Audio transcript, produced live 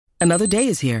Another day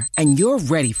is here, and you're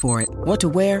ready for it. What to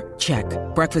wear? Check.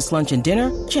 Breakfast, lunch, and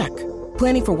dinner? Check.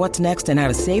 Planning for what's next and how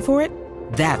to save for it?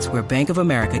 That's where Bank of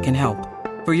America can help.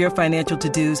 For your financial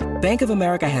to-dos, Bank of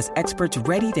America has experts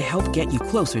ready to help get you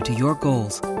closer to your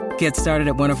goals. Get started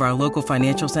at one of our local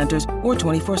financial centers or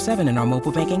 24/7 in our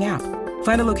mobile banking app.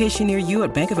 Find a location near you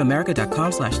at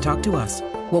bankofamerica.com/talktous.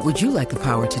 What would you like the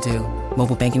power to do?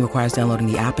 Mobile banking requires downloading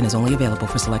the app and is only available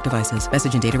for select devices.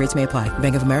 Message and data rates may apply.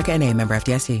 Bank of America NA, member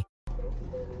FDIC.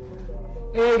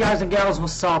 Hey guys and gals,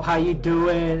 what's up? How you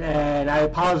doing? And I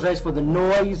apologize for the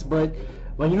noise, but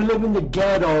when you live in the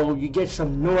ghetto, you get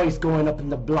some noise going up in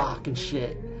the block and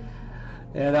shit.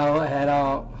 You know, and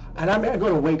I'm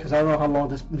going to wait because I don't know how long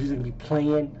this music will be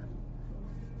playing.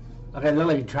 Okay, they're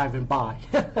like driving by.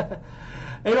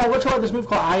 You know, we're talking about this movie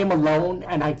called I Am Alone,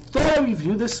 and I thought I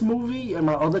reviewed this movie in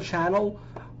my other channel,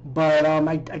 but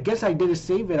I guess I didn't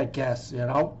save it, I guess, you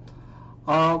know.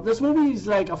 This movie is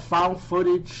like a found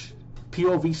footage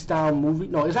POV style movie.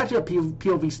 No, it's actually a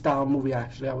POV style movie,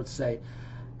 actually, I would say.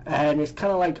 And it's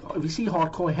kind of like, if you see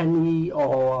Hardcore Henry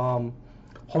or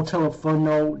Hotel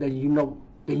Inferno, then you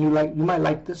might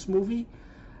like this movie.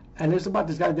 And it's about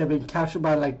this guy that been captured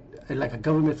by like a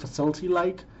government facility,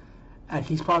 and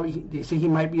they say he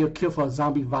might be a cure for a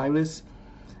zombie virus.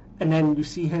 And then you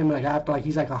see him like after, like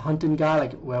he's like a hunting guy,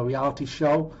 like a reality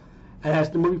show. And as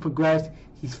the movie progressed,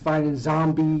 he's finding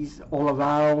zombies all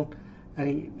around,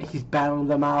 and he's battling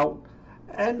them out.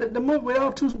 And the movie,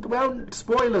 without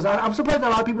spoilers, I'm surprised that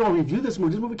a lot of people don't review this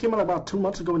movie. This movie came out about 2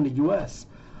 months ago in the U.S.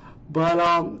 But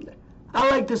I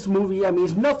like this movie. I mean,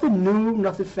 it's nothing new,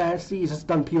 nothing fancy. It's just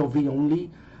done POV only.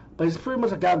 But it's pretty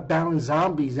much a guy battling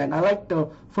zombies. And I like the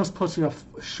first-person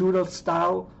shooter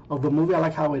style of the movie. I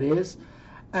like how it is.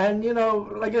 And, you know,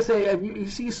 like I say, if you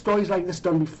see stories like this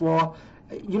done before,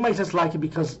 you might just like it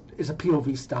because it's a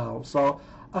POV style. So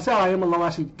I'll say I Am Alone.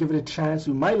 Actually, give it a chance.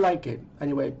 You might like it.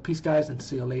 Anyway, peace, guys, and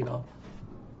see you later.